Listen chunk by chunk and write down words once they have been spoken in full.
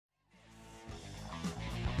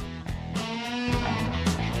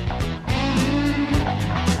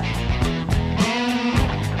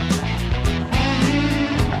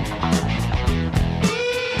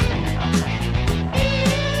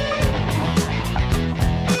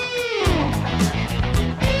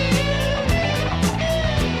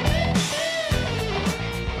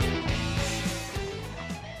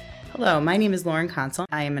Hello, my name is Lauren Consul.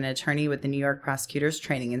 I am an attorney with the New York Prosecutors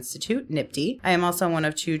Training Institute, NYPTI. I am also one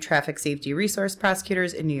of 2 traffic safety resource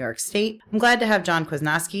prosecutors in New York State. I'm glad to have John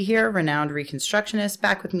Kwasnowski here, renowned reconstructionist,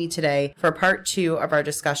 back with me today for part 2 of our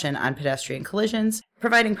discussion on pedestrian collisions,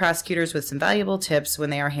 providing prosecutors with some valuable tips when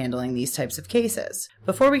they are handling these types of cases.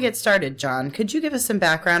 Before we get started, John, could you give us some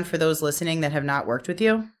background for those listening that have not worked with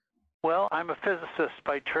you? Well, I'm a physicist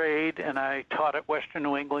by trade, and I taught at Western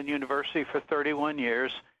New England University for 31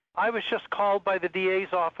 years. I was just called by the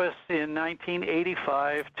DA's office in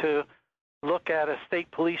 1985 to look at a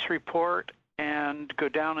state police report and go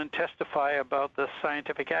down and testify about the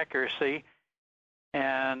scientific accuracy.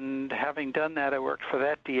 And having done that, I worked for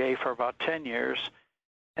that DA for about 10 years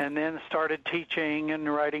and then started teaching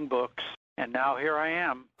and writing books. And now here I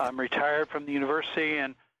am. I'm retired from the university,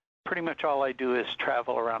 and pretty much all I do is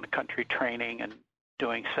travel around the country training and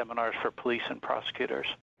doing seminars for police and prosecutors.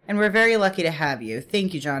 And we're very lucky to have you.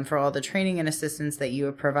 Thank you, John, for all the training and assistance that you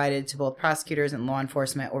have provided to both prosecutors and law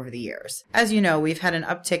enforcement over the years. As you know, we've had an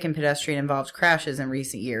uptick in pedestrian-involved crashes in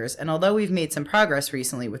recent years, and although we've made some progress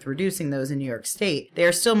recently with reducing those in New York State, they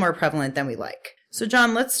are still more prevalent than we like. So,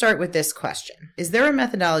 John, let's start with this question. Is there a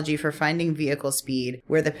methodology for finding vehicle speed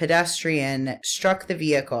where the pedestrian struck the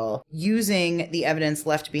vehicle using the evidence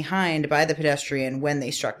left behind by the pedestrian when they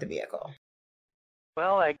struck the vehicle?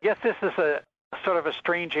 Well, I guess this is a sort of a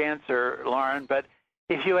strange answer, Lauren, but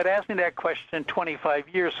if you had asked me that question 25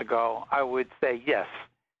 years ago, I would say yes.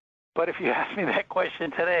 But if you ask me that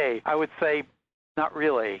question today, I would say not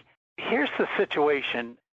really. Here's the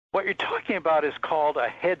situation. What you're talking about is called a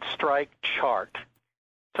head strike chart.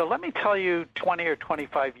 So let me tell you 20 or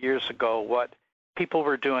 25 years ago what people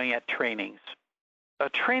were doing at trainings. A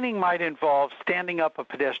training might involve standing up a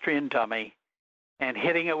pedestrian dummy and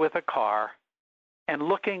hitting it with a car and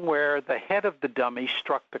looking where the head of the dummy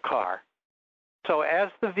struck the car. So as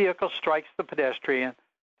the vehicle strikes the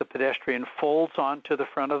pedestrian folds onto the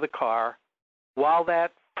front of the car. While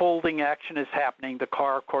that folding action is happening, the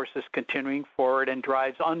car, of course, is continuing forward and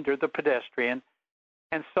drives under the pedestrian.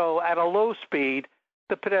 And so at a low speed,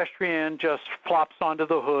 the pedestrian just flops onto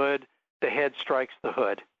the hood, the head strikes the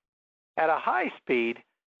hood. At a high speed,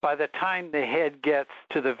 by the time the head gets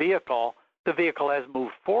to the vehicle has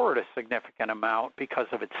moved forward a significant amount because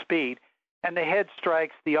of its speed, and the head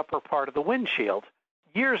strikes the upper part of the windshield.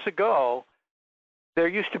 Years ago, there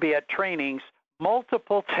used to be at trainings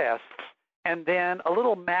multiple tests and then a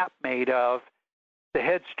little map made of the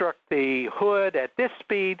head struck the hood at this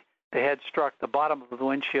speed, the head struck the bottom of the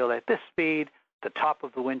windshield at this speed, the top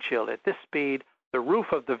of the windshield at this speed, the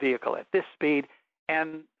roof of the vehicle at this speed,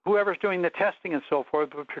 and whoever's doing the testing and so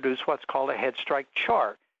forth would produce what's called a head strike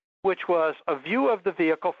chart, which was a view of the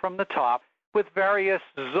vehicle from the top with various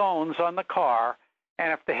zones on the car,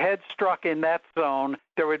 and if the head struck in that zone,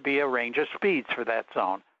 there would be a range of speeds for that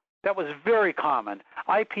zone. That was very common.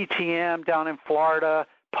 IPTM down in Florida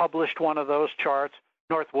published one of those charts.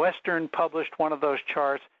 Northwestern published one of those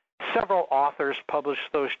charts. Several authors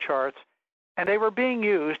published those charts, and they were being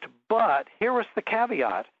used, but here was the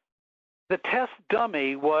caveat. The test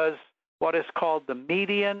dummy was what is called the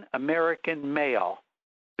median American male,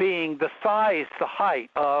 being the size, the height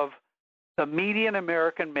of the median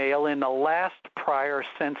American male in the last prior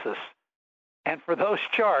census. And for those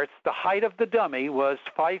charts, the height of the dummy was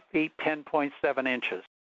 5 feet 10.7 inches.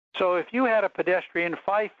 So if you had a pedestrian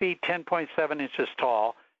 5 feet 10.7 inches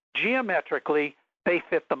tall, geometrically, they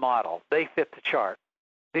fit the model. They fit the chart.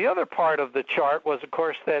 The other part of the chart was, of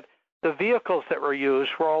course, that the vehicles that were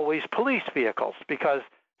used were always police vehicles because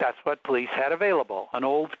that's what police had available, an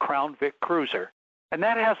old Crown Vic cruiser. And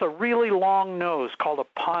that has a really long nose called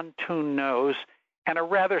a pontoon nose and a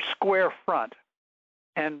rather square front.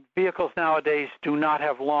 And vehicles nowadays do not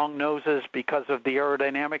have long noses because of the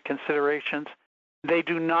aerodynamic considerations. They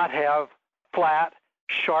do not have flat,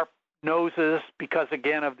 sharp noses because,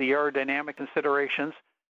 again, of the aerodynamic considerations.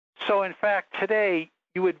 So, in fact, today,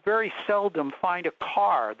 you would very seldom find a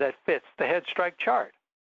car that fits the head strike chart.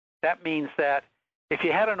 That means that if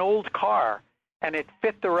you had an old car and it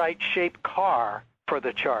fit the right shaped car for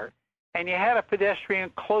the chart, and you had a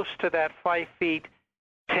pedestrian close to that 5 feet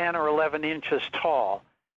 10 or 11 inches tall,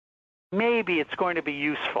 maybe it's going to be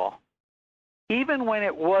useful. Even when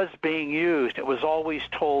it was being used, it was always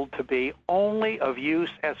told to be only of use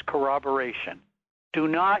as corroboration. Do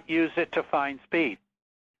not use it to find speed.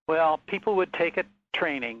 Well, people would take a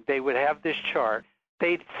training. They would have this chart.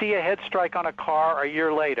 They'd see a head strike on a car a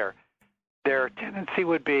year later. Their tendency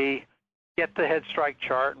would be, get the head strike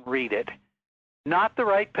chart and read it. Not the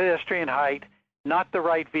right pedestrian height, not the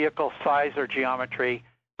right vehicle size or geometry,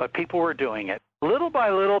 but people were doing it. Little by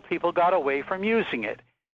little, people got away from using it.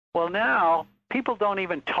 Well, now people don't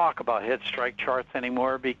even talk about head strike charts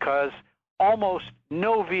anymore because almost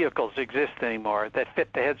no vehicles exist anymore that fit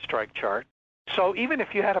the head strike chart. So even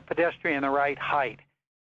if you had a pedestrian the right height,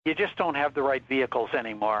 you just don't have the right vehicles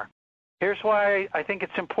anymore. Here's why I think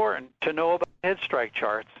it's important to know about head strike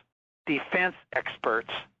charts. Defense experts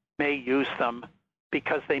may use them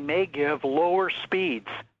because they may give lower speeds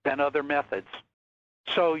than other methods.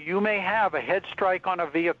 So you may have a head strike on a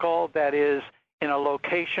vehicle that is in a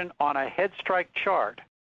location on a head strike chart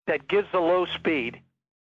that gives a low speed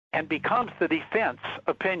and becomes the defense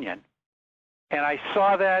opinion. And I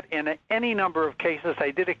saw that in any number of cases.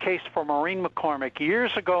 I did a case for Maureen McCormick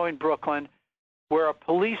years ago in Brooklyn where a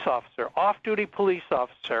police officer, off-duty police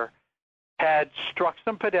officer, had struck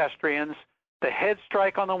some pedestrians. The head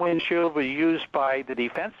strike on the windshield was used by the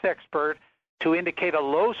defense expert to indicate a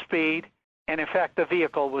low speed, and in fact the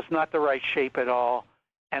vehicle was not the right shape at all,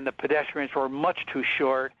 and the pedestrians were much too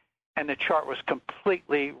short, and the chart was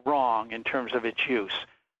completely wrong in terms of its use.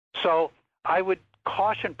 So I would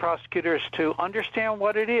caution prosecutors to understand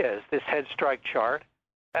what it is, this head strike chart.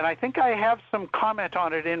 And I think I have some comment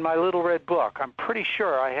on it in my little red book. I'm pretty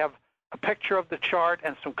sure I have a picture of the chart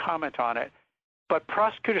and some comment on it. But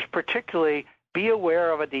prosecutors particularly, be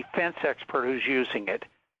aware of a defense expert who's using it.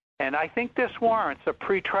 And I think this warrants a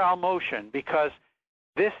pretrial motion because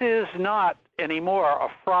this is not anymore a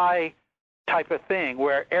Fry type of thing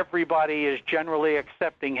where everybody is generally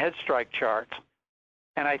accepting head strike charts.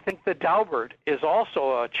 And I think the Daubert is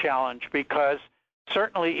also a challenge because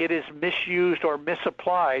certainly it is misused or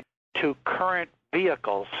misapplied to current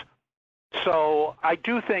vehicles. So I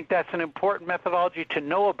do think that's an important methodology to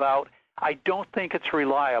know about. I don't think it's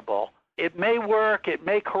reliable. It may work, it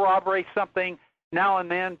may corroborate something now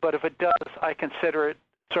and then, but if it does, I consider it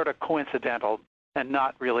sort of coincidental and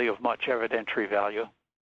not really of much evidentiary value.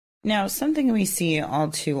 Now, something we see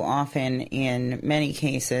all too often in many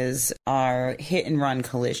cases are hit-and-run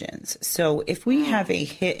collisions. So if we have a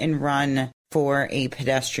hit-and-run for a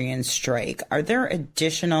pedestrian strike, are there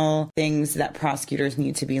additional things that prosecutors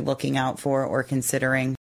need to be looking out for or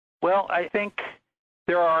considering? Well, I think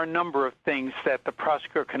there are a number of things that the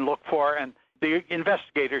prosecutor can look for and the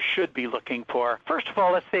investigator should be looking for. First of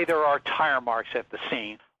all, let's say there are tire marks at the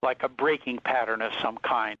scene, like a braking pattern of some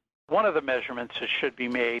kind. One of the measurements that should be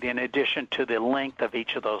made, in addition to the length of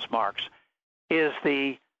each of those marks, is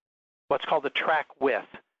what's called the track width,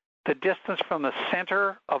 the distance from the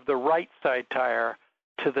center of the right side tire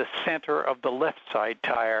to the center of the left side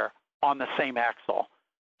tire on the same axle.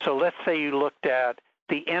 So let's say you looked at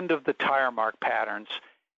the end of the tire mark patterns.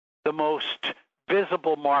 The most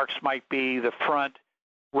visible marks might be the front,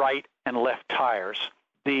 right, and left tires.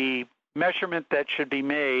 The measurement that should be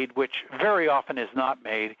made, which very often is not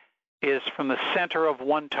made, is from the center of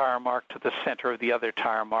one tire mark to the center of the other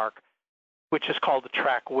tire mark, which is called the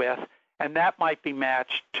track width. And that might be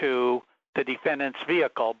matched to the defendant's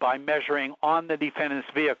vehicle by measuring on the defendant's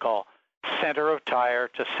vehicle center of tire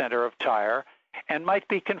to center of tire, and might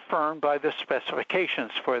be confirmed by the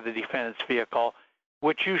specifications for the defendant's vehicle,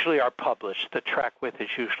 which usually are published. The track width is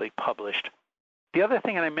usually published. The other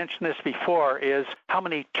thing, and I mentioned this before, is how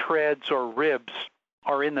many treads or ribs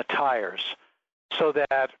are in the tires, so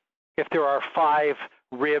that if there are 5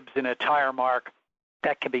 ribs in a tire mark,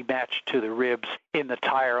 that can be matched to the ribs in the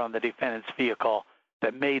tire on the defendant's vehicle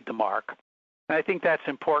that made the mark. And I think that's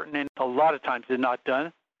important, and a lot of times is not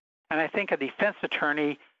done. And I think a defense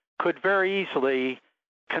attorney could very easily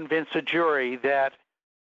convince a jury that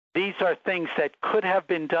these are things that could have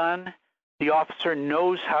been done. The officer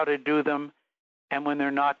knows how to do them, and when they're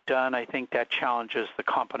not done, I think that challenges the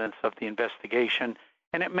competence of the investigation.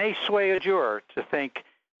 And it may sway a juror to think,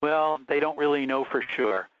 well, they don't really know for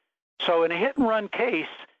sure. So in a hit-and-run case,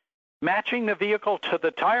 matching the vehicle to the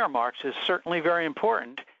tire marks is certainly very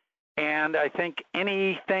important. And I think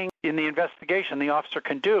anything in the investigation the officer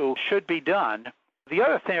can do should be done. The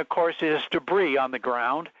other thing, of course, is debris on the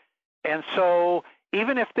ground. And so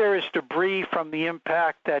even if there is debris from the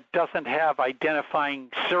impact that doesn't have identifying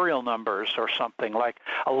serial numbers or something like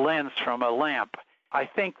a lens from a lamp, I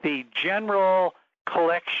think the general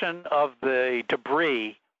collection of the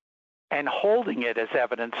debris and holding it as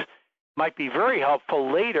evidence might be very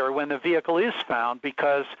helpful later when the vehicle is found,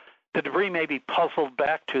 because the debris may be puzzled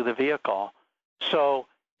back to the vehicle. So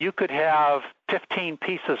you could have 15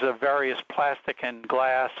 pieces of various plastic and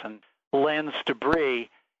glass and lens debris,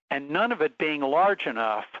 and none of it being large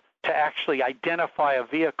enough to actually identify a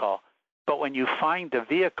vehicle. But when you find the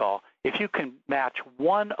vehicle, if you can match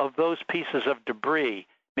one of those pieces of debris,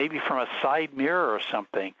 maybe from a side mirror or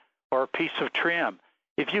something, or a piece of trim,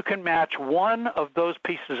 if you can match one of those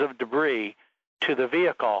pieces of debris to the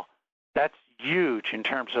vehicle, that's huge in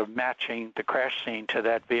terms of matching the crash scene to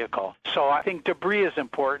that vehicle. So I think debris is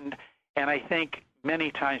important, and I think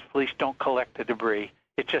many times police don't collect the debris.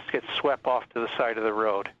 It just gets swept off to the side of the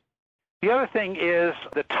road. The other thing is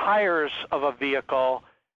the tires of a vehicle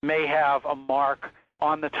may have a mark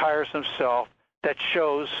on the tires themselves that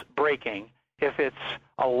shows braking. If it's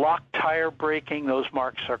a lock tire braking, those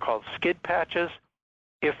marks are called skid patches.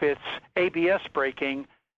 If it's ABS braking,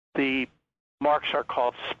 the marks are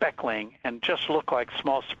called speckling and just look like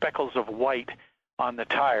small speckles of white on the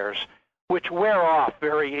tires, which wear off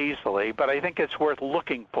very easily, but I think it's worth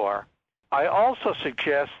looking for. I also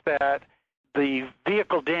suggest that the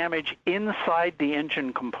vehicle damage inside the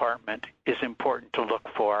engine compartment is important to look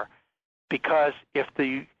for, because if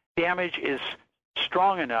the damage is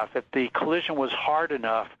strong enough, if the collision was hard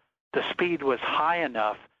enough, the speed was high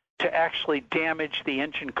enough to actually damage the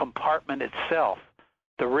engine compartment itself,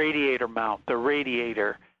 the radiator mount, the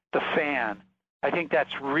radiator, the fan, I think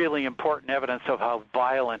that's really important evidence of how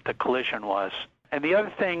violent the collision was. And the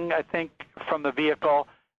other thing I think from the vehicle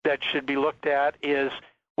that should be looked at is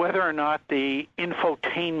whether or not the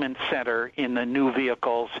infotainment center in the new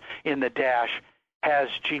vehicles in the dash has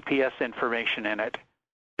GPS information in it.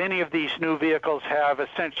 Many of these new vehicles have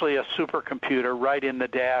essentially a supercomputer right in the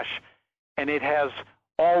dash, and it has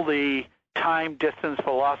all the time, distance,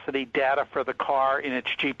 velocity data for the car in its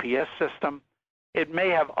GPS system. It may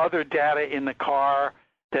have other data in the car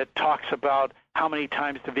that talks about how many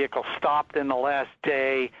times the vehicle stopped in the last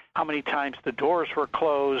day, how many times the doors were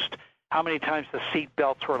closed, how many times the seat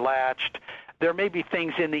belts were latched. There may be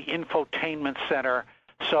things in the infotainment center,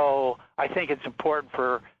 so I think it's important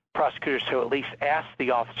for prosecutors to at least ask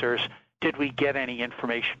the officers, did we get any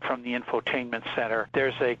information from the infotainment center?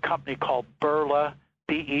 There's a company called Berla,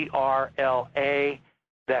 B-E-R-L-A,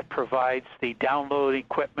 that provides the download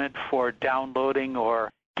equipment for downloading or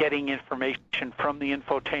getting information from the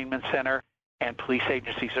infotainment center, and police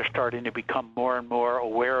agencies are starting to become more and more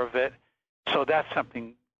aware of it. So that's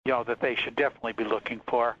something, that they should definitely be looking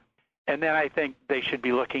for. And then I think they should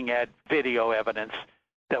be looking at video evidence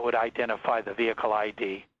that would identify the vehicle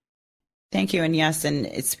ID. Thank you. And yes,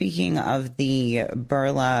 and speaking of the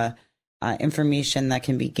Berla information that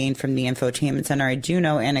can be gained from the infotainment center, I do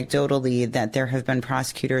know anecdotally that there have been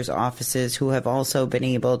prosecutors' offices who have also been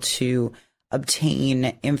able to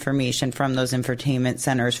obtain information from those infotainment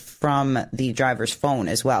centers from the driver's phone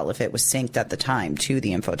as well, if it was synced at the time to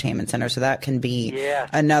the infotainment center. So that can be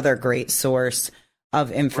another great source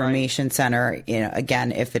of information center,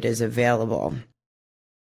 again, if it is available.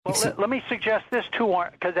 Well, let me suggest this too,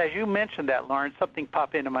 because as you mentioned that, Lauren, something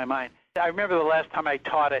popped into my mind. I remember the last time I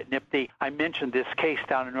taught at NIPD, I mentioned this case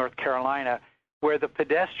down in North Carolina where the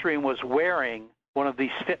pedestrian was wearing one of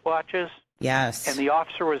these fit watches. Yes. And the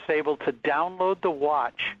officer was able to download the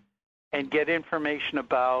watch and get information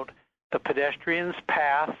about the pedestrian's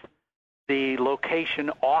path, the location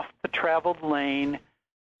off the traveled lane,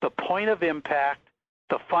 the point of impact,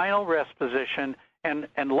 the final rest position, and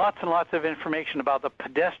lots of information about the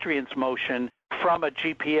pedestrian's motion from a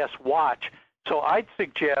GPS watch. So I'd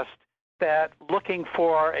suggest that looking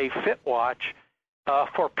for a fit watch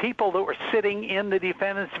for people that were sitting in the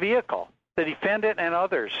defendant's vehicle, the defendant and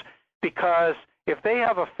others, because if they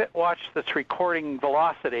have a fit watch that's recording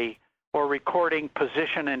velocity or recording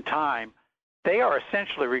position and time, they are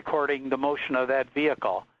essentially recording the motion of that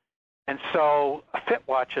vehicle. And so fit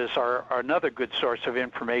watches are another good source of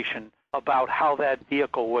information about how that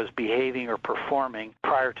vehicle was behaving or performing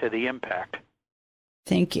prior to the impact.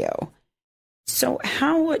 Thank you. So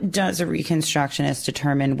how does a reconstructionist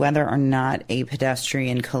determine whether or not a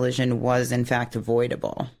pedestrian collision was in fact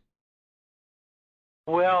avoidable?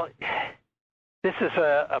 Well, this is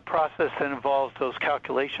a process that involves those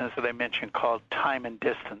calculations that I mentioned called time and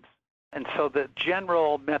distance. And so the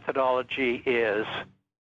general methodology is,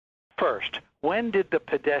 first, when did the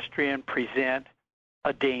pedestrian present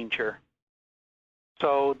a danger?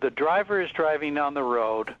 So the driver is driving down the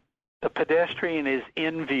road. The pedestrian is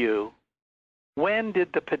in view. When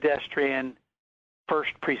did the pedestrian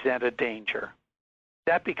first present a danger?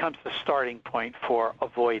 That becomes the starting point for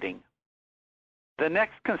avoiding. The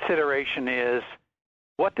next consideration is,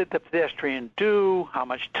 what did the pedestrian do? How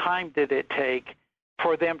much time did it take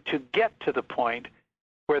for them to get to the point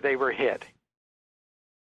where they were hit?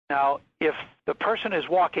 Now, if the person is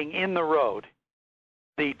walking in the road,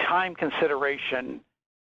 the time consideration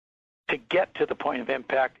to get to the point of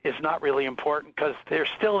impact is not really important because they're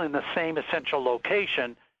still in the same essential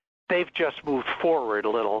location. They've just moved forward a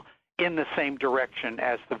little in the same direction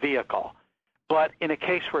as the vehicle. But in a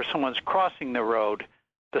case where someone's crossing the road,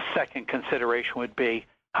 the second consideration would be,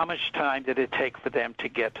 how much time did it take for them to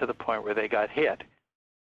get to the point where they got hit?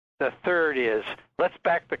 The third is, let's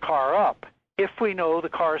back the car up. If we know the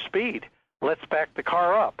car's speed, let's back the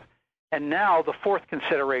car up. And now the fourth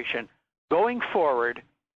consideration, going forward,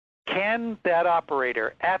 can that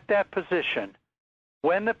operator at that position,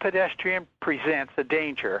 when the pedestrian presents a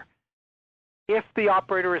danger, if the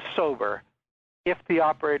operator is sober, if the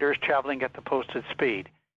operator is traveling at the posted speed,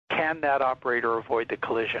 can that operator avoid the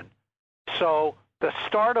collision? So the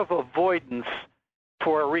start of avoidance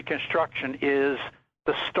for a reconstruction is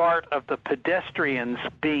the start of the pedestrians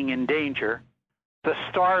being in danger. The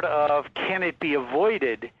start of can it be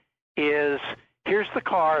avoided is here's the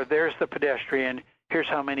car, there's the pedestrian, here's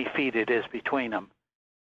how many feet it is between them.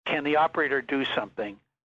 Can the operator do something?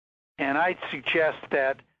 And I'd suggest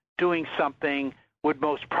that doing something would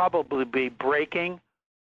most probably be braking,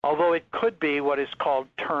 although it could be what is called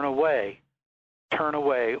turn away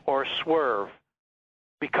or swerve,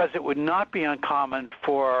 because it would not be uncommon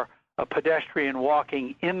for a pedestrian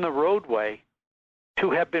walking in the roadway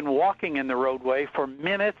to have been walking in the roadway for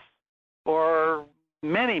minutes or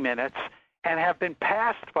many minutes and have been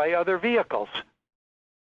passed by other vehicles,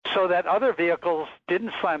 so that other vehicles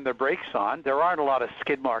didn't slam their brakes on. There aren't a lot of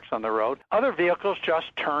skid marks on the road. Other vehicles just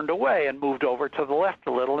turned away and moved over to the left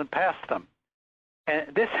a little and passed them.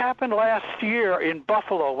 And this happened last year in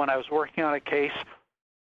Buffalo when I was working on a case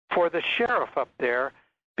for the sheriff up there,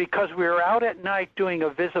 because we were out at night doing a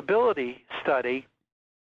visibility study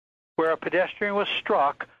where a pedestrian was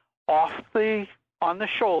struck on the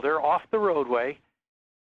shoulder, off the roadway.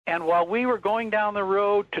 And while we were going down the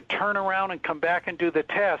road to turn around and come back and do the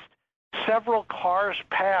test, several cars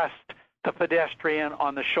passed the pedestrian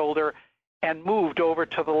on the shoulder and moved over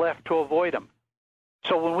to the left to avoid him.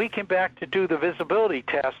 So when we came back to do the visibility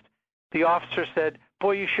test, the officer said,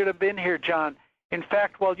 "Boy, you should have been here, John. In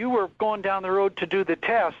fact, while you were going down the road to do the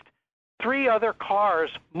test, 3 other cars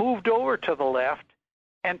moved over to the left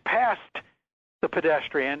and passed the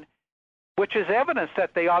pedestrian, which is evidence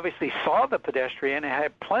that they obviously saw the pedestrian and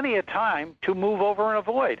had plenty of time to move over and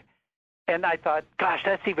avoid." And I thought, gosh,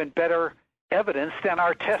 that's even better evidence than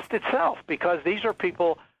our test itself, because these are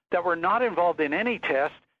people that were not involved in any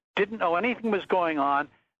test, didn't know anything was going on.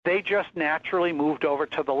 They just naturally moved over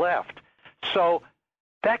to the left. So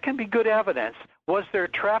that can be good evidence. Was there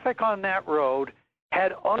traffic on that road?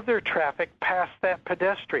 Had other traffic pass that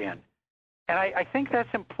pedestrian? And I think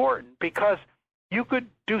that's important, because you could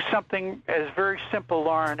do something as very simple,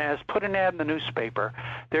 Lauren, as put an ad in the newspaper.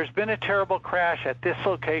 There's been a terrible crash at this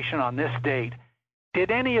location on this date.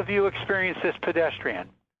 Did any of you experience this pedestrian?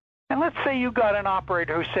 And let's say you got an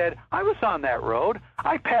operator who said, I was on that road.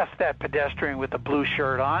 I passed that pedestrian with the blue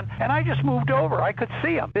shirt on, and I just moved over. I could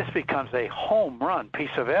see him. This becomes a home run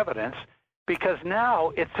piece of evidence, because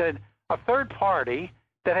now it's a third party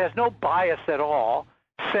that has no bias at all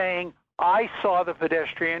saying, I saw the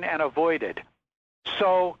pedestrian and avoided.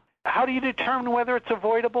 So how do you determine whether it's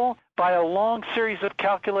avoidable? By a long series of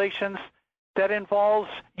calculations that involves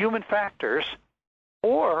human factors,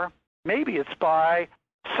 or maybe it's by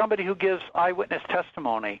somebody who gives eyewitness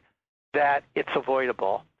testimony that it's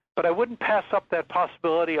avoidable. But I wouldn't pass up that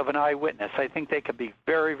possibility of an eyewitness. I think they could be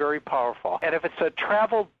very, very powerful. And if it's a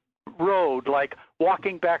traveled road, like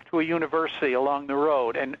walking back to a university along the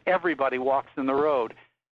road, and everybody walks in the road,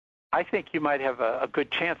 I think you might have a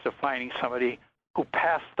good chance of finding somebody who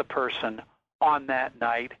passed the person on that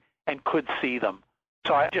night and could see them.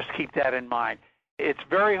 So I just keep that in mind. It's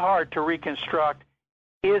very hard to reconstruct,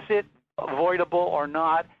 is it avoidable or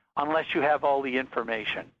not, unless you have all the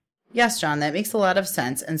information. Yes, John, that makes a lot of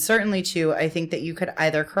sense. And certainly, too, I think that you could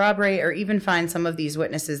either corroborate or even find some of these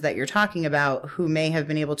witnesses that you're talking about who may have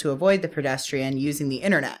been able to avoid the pedestrian using the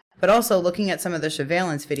internet. But also looking at some of the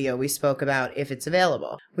surveillance video we spoke about, if it's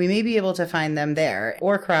available, we may be able to find them there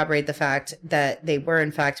or corroborate the fact that they were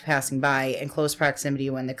in fact passing by in close proximity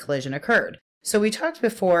when the collision occurred. So we talked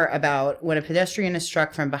before about when a pedestrian is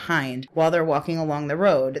struck from behind while they're walking along the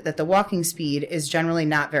road, that the walking speed is generally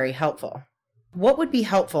not very helpful. What would be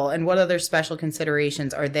helpful, and what other special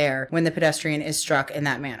considerations are there when the pedestrian is struck in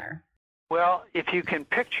that manner? Well, if you can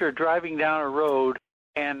picture driving down a road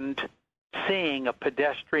and seeing a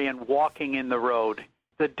pedestrian walking in the road,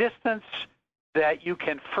 the distance that you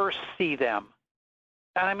can first see them,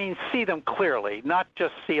 and I mean see them clearly, not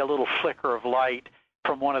just see a little flicker of light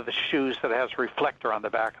from one of the shoes that has a reflector on the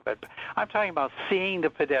back of it. I'm talking about seeing the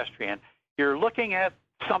pedestrian. You're looking at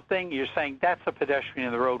something, you're saying that's a pedestrian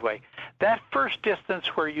in the roadway. That first distance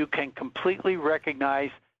where you can completely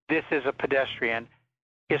recognize this is a pedestrian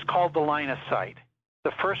is called the line of sight,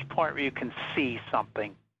 the first point where you can see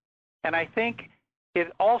something. And I think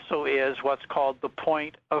it also is what's called the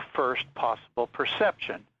point of first possible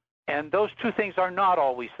perception. And those two things are not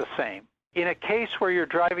always the same. In a case where you're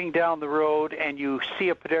driving down the road and you see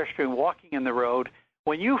a pedestrian walking in the road,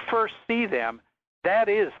 when you first see them, that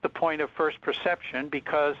is the point of first perception,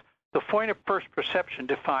 because the point of first perception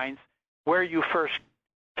defines where you first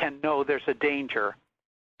can know there's a danger.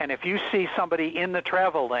 And if you see somebody in the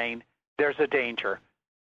travel lane, there's a danger.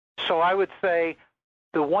 So I would say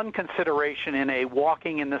the one consideration in a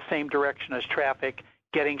walking in the same direction as traffic,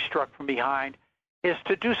 getting struck from behind, is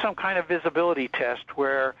to do some kind of visibility test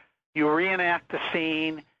where you reenact the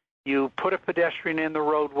scene, you put a pedestrian in the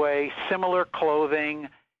roadway, similar clothing,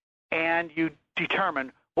 and you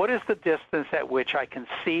determine what is the distance at which I can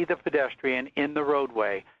see the pedestrian in the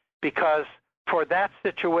roadway. Because for that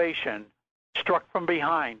situation, struck from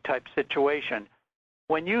behind type situation,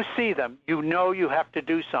 when you see them, you know you have to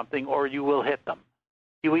do something or you will hit them.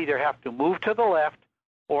 You either have to move to the left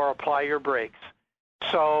or apply your brakes.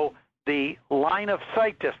 So the line of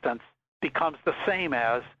sight distance becomes the same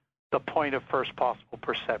as the point of first possible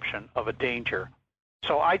perception of a danger.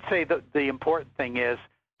 So I'd say that the important thing is,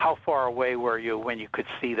 how far away were you when you could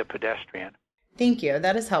see the pedestrian? Thank you.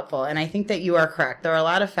 That is helpful. And I think that you are correct. There are a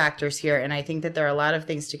lot of factors here, and I think that there are a lot of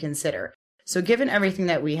things to consider. So given everything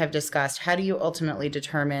that we have discussed, how do you ultimately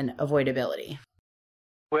determine avoidability?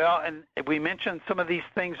 Well, and we mentioned some of these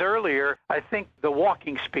things earlier. I think the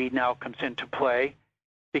walking speed now comes into play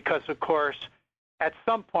because, of course, at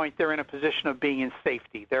some point they're in a position of being in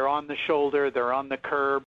safety. They're on the shoulder, they're on the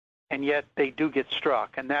curb, and yet they do get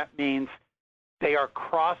struck. And that means they are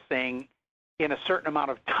crossing in a certain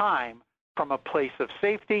amount of time from a place of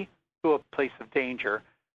safety to a place of danger.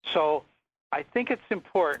 So I think it's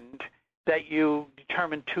important that you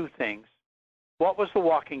determine two things. What was the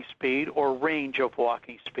walking speed or range of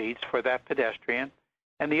walking speeds for that pedestrian?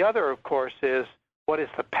 And the other, of course, is what is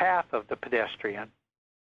the path of the pedestrian?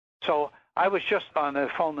 So I was just on the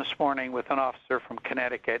phone this morning with an officer from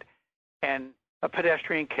Connecticut, and a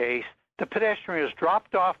pedestrian case. The pedestrian was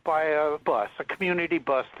dropped off by a bus, a community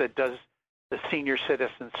bus that does the senior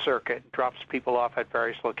citizen circuit, drops people off at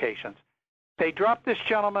various locations. They dropped this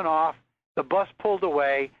gentleman off, the bus pulled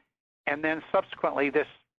away, and then subsequently this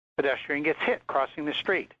pedestrian gets hit crossing the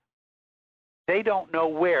street. They don't know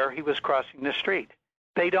where he was crossing the street.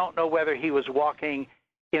 They don't know whether he was walking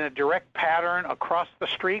in a direct pattern across the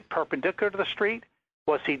street, perpendicular to the street.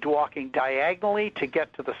 Was he walking diagonally to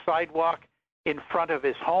get to the sidewalk in front of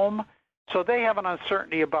his home? So they have an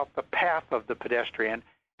uncertainty about the path of the pedestrian.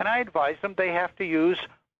 And I advise them they have to use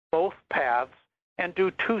both paths and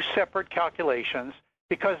do two separate calculations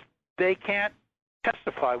because they can't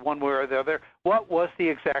testify one way or the other what was the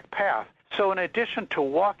exact path. So in addition to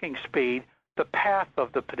walking speed, the path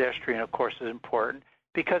of the pedestrian, of course, is important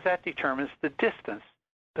because that determines the distance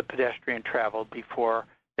the pedestrian traveled before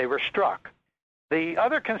they were struck. The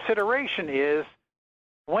other consideration is,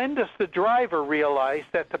 when does the driver realize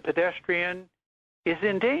that the pedestrian is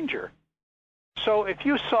in danger? So if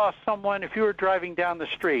you saw someone, if you were driving down the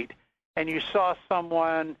street and you saw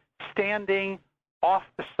someone standing off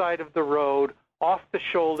the side of the road, off the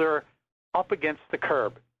shoulder, up against the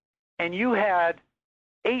curb, and you had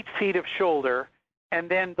 8 feet of shoulder and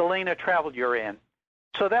then the lane of travel you're in,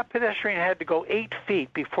 so that pedestrian had to go 8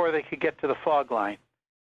 feet before they could get to the fog line.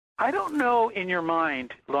 I don't know in your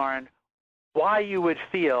mind, Lauren, why you would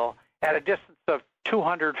feel at a distance of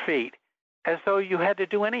 200 feet as though you had to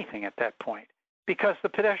do anything at that point, because the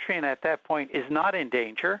pedestrian at that point is not in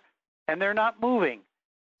danger and they're not moving.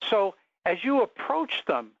 So as you approach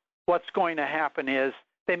them, what's going to happen is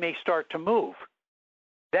they may start to move.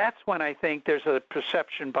 That's when I think there's a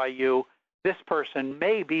perception by you, this person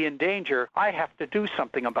may be in danger. I have to do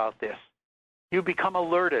something about this. You become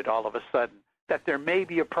alerted all of a sudden that there may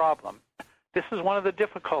be a problem. This is one of the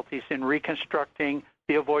difficulties in reconstructing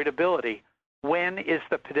the avoidability. When is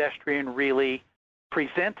the pedestrian really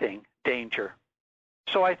presenting danger?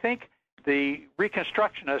 So I think the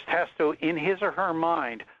reconstructionist has to, in his or her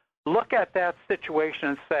mind, look at that situation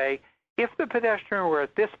and say, if the pedestrian were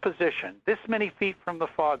at this position, this many feet from the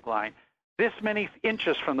fog line, this many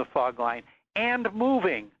inches from the fog line, and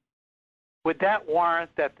moving, would that warrant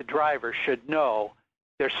that the driver should know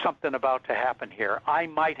there's something about to happen here? I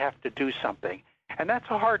might have to do something. And that's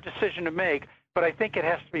a hard decision to make, but I think it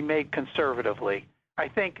has to be made conservatively. I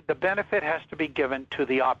think the benefit has to be given to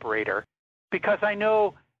the operator, because I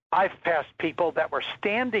know I've passed people that were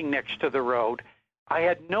standing next to the road. I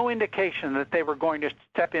had no indication that they were going to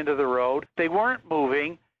step into the road. They weren't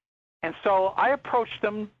moving. And so I approached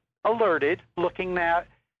them alerted, looking that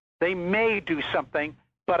they may do something,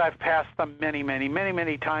 but I've passed them many, many, many,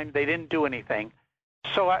 many times. They didn't do anything.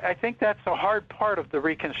 So I think that's a hard part of the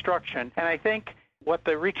reconstruction. And I think what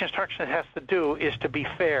the reconstruction has to do is to be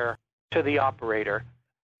fair to the operator.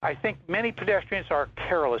 I think many pedestrians are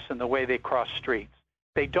careless in the way they cross streets.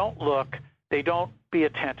 They don't look. They don't be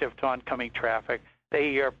attentive to oncoming traffic.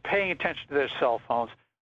 They are paying attention to their cell phones.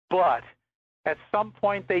 But at some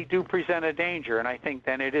point, they do present a danger. And I think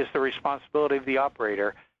then it is the responsibility of the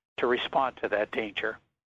operator to respond to that danger.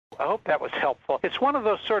 I hope that was helpful. It's one of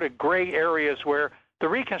those sort of gray areas where the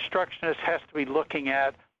reconstructionist has to be looking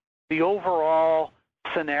at the overall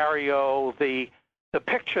scenario, the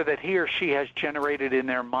picture that he or she has generated in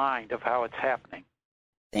their mind of how it's happening.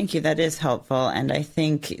 Thank you. That is helpful. And I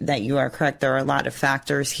think that you are correct. There are a lot of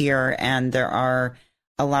factors here, and there are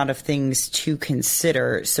a lot of things to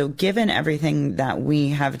consider. So given everything that we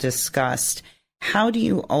have discussed, how do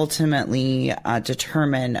you ultimately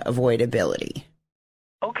determine avoidability?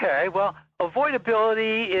 Okay, well,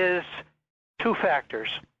 avoidability is two factors.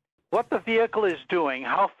 What the vehicle is doing,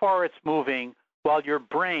 how far it's moving while your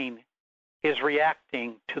brain is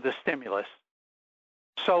reacting to the stimulus.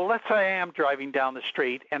 So let's say I am driving down the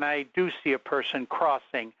street and I do see a person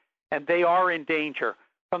crossing and they are in danger.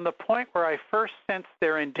 From the point where I first sense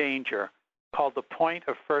they're in danger, called the point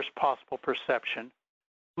of first possible perception,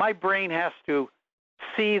 my brain has to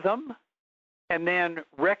see them and then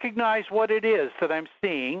recognize what it is that I'm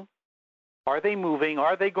seeing. Are they moving?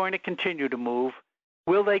 Are they going to continue to move?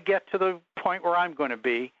 Will they get to the point where I'm going to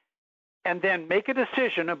be? And then make a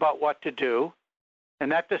decision about what to do.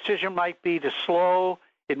 And that decision might be to slow.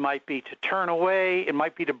 It might be to turn away. It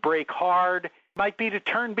might be to brake hard. It might be to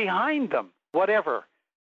turn behind them, whatever.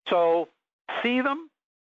 So see them,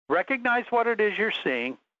 recognize what it is you're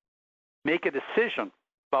seeing, make a decision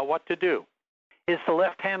about what to do. Is the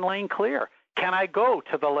left-hand lane clear? Can I go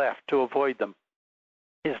to the left to avoid them?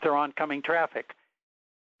 Is there oncoming traffic?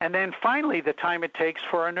 And then finally, the time it takes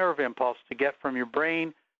for a nerve impulse to get from your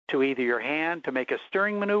brain to either your hand to make a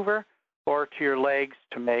steering maneuver or to your legs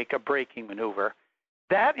to make a braking maneuver.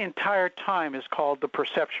 That entire time is called the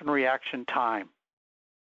perception reaction time.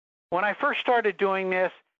 When I first started doing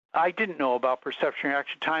this, I didn't know about perception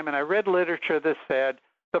reaction time, and I read literature that said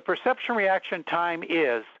the perception reaction time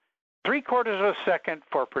is 3/4 of a second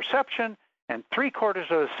for perception and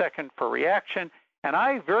 3/4 of a second for reaction. And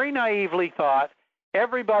I very naively thought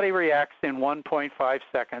everybody reacts in 1.5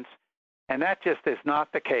 seconds, and that just is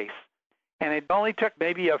not the case. And it only took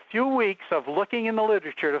maybe a few weeks of looking in the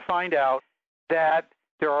literature to find out that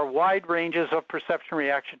there are wide ranges of perception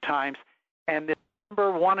reaction times, and the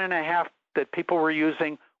number 1.5 that people were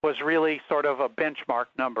using was really sort of a benchmark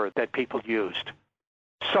number that people used.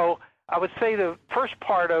 So I would say the first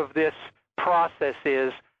part of this process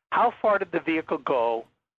is how far did the vehicle go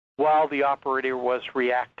while the operator was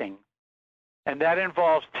reacting? And that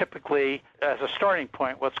involves typically, as a starting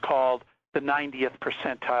point, what's called the 90th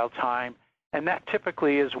percentile time, and that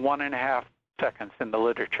typically is 1.5 seconds in the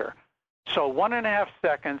literature. So 1.5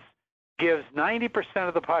 seconds gives 90%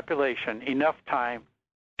 of the population enough time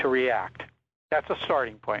to react. That's a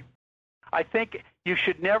starting point. I think you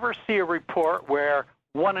should never see a report where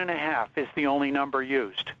 1.5 is the only number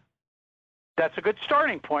used. That's a good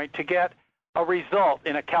starting point to get a result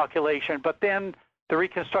in a calculation, but then the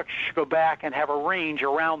reconstruction should go back and have a range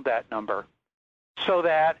around that number so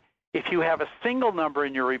that if you have a single number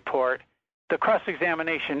in your report, the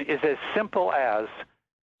cross-examination is as simple as,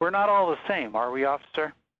 we're not all the same, are we,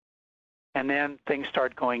 officer? And then things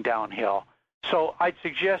start going downhill. So I'd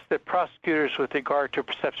suggest that prosecutors with regard to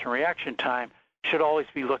perception reaction time should always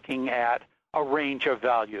be looking at a range of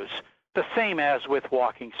values, the same as with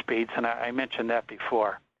walking speeds, and I mentioned that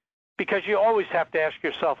before. Because you always have to ask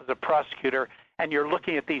yourself as a prosecutor, and you're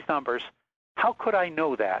looking at these numbers, how could I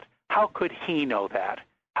know that? How could he know that?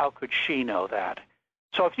 How could she know that?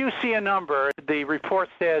 So if you see a number, the report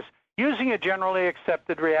says, using a generally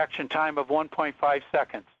accepted reaction time of 1.5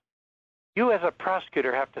 seconds, you as a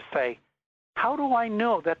prosecutor have to say, how do I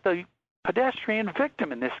know that the pedestrian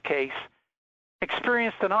victim in this case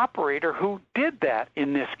experienced an operator who did that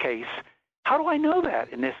in this case? How do I know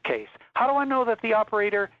that in this case? How do I know that the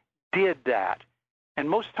operator did that? And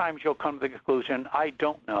most times you'll come to the conclusion, I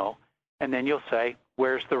don't know. And then you'll say,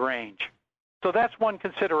 where's the range? So that's one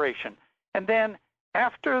consideration. And then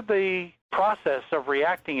after the process of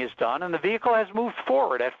reacting is done and the vehicle has moved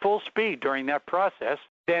forward at full speed during that process,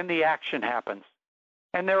 then the action happens.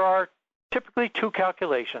 And there are typically two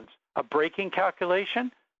calculations. A braking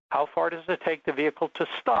calculation, how far does it take the vehicle to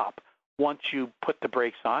stop once you put the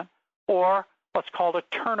brakes on? Or what's called a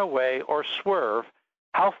turn away or swerve,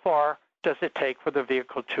 how far does it take for the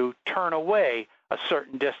vehicle to turn away a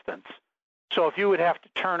certain distance? So if you would have to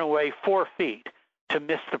turn away 4 feet to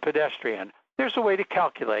miss the pedestrian. There's a way to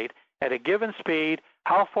calculate at a given speed,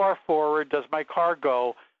 how far forward does my car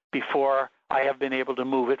go before I have been able to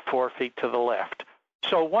move it 4 feet to the left.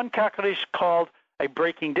 So one calculation is called a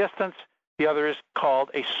braking distance. The other is called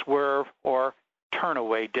a swerve or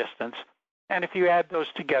turn-away distance. And if you add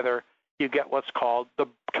those together, you get what's called the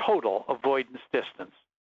total avoidance distance.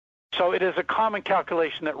 So it is a common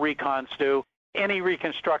calculation that recons do. Any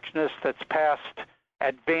reconstructionist that's past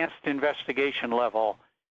advanced investigation level,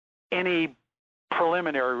 any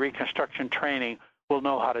preliminary reconstruction training will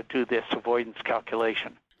know how to do this avoidance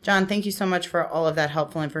calculation. John, thank you so much for all of that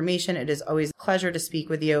helpful information. It is always a pleasure to speak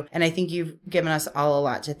with you, and I think you've given us all a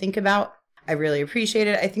lot to think about. I really appreciate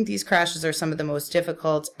it. I think these crashes are some of the most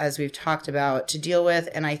difficult, as we've talked about, to deal with,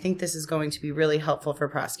 and I think this is going to be really helpful for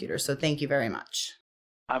prosecutors, so thank you very much.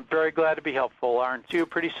 I'm very glad to be helpful, Lauren. See you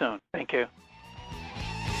pretty soon. Thank you.